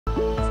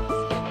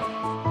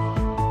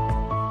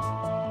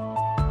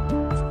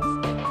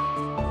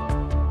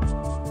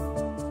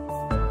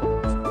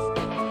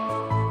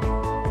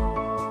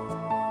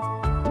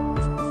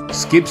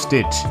skip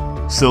stitch.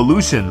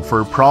 Solution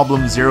for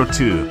problem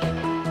 02.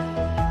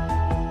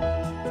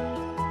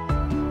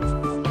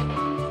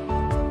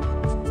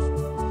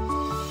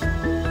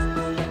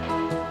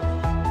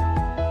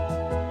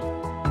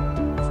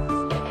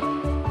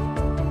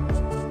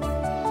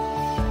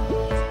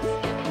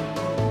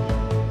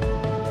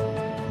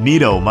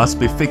 Needle must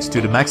be fixed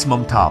to the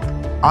maximum top,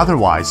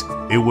 otherwise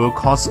it will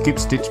cause skip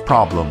stitch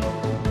problem.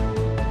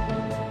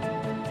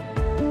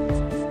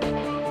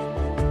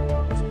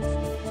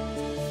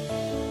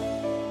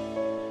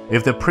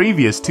 If the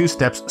previous two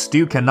steps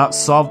still cannot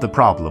solve the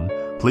problem,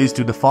 please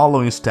do the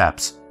following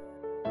steps.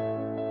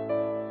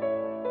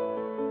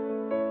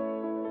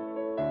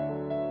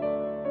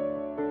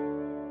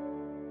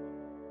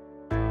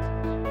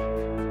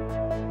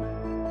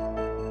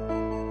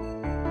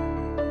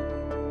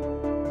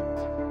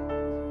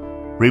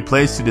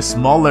 Replace to the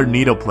smaller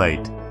needle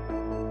plate.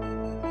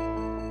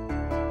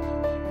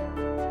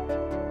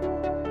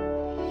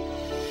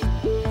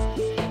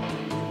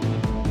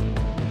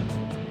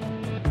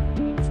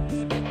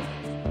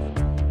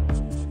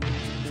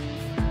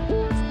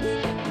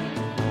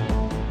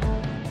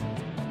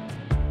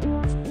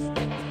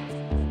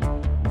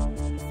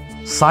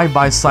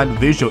 Side-by-side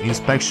visual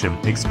inspection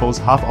expose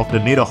half of the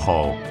needle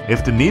hole.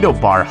 If the needle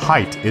bar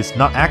height is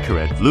not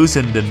accurate,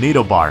 loosen the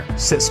needle bar,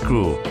 set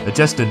screw,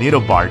 adjust the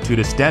needle bar to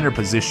the standard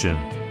position.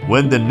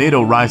 When the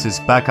needle rises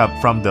back up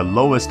from the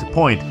lowest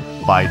point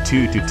by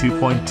 2 to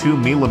 2.2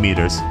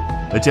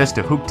 mm, adjust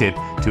the hook tip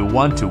to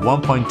 1 to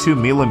 1.2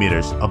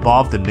 mm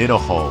above the needle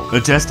hole.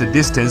 Adjust the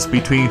distance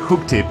between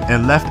hook tip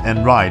and left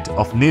and right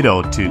of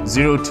needle to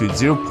 0 to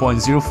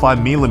 0.05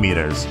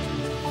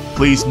 mm.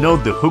 Please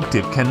note the hook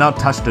tip cannot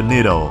touch the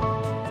needle.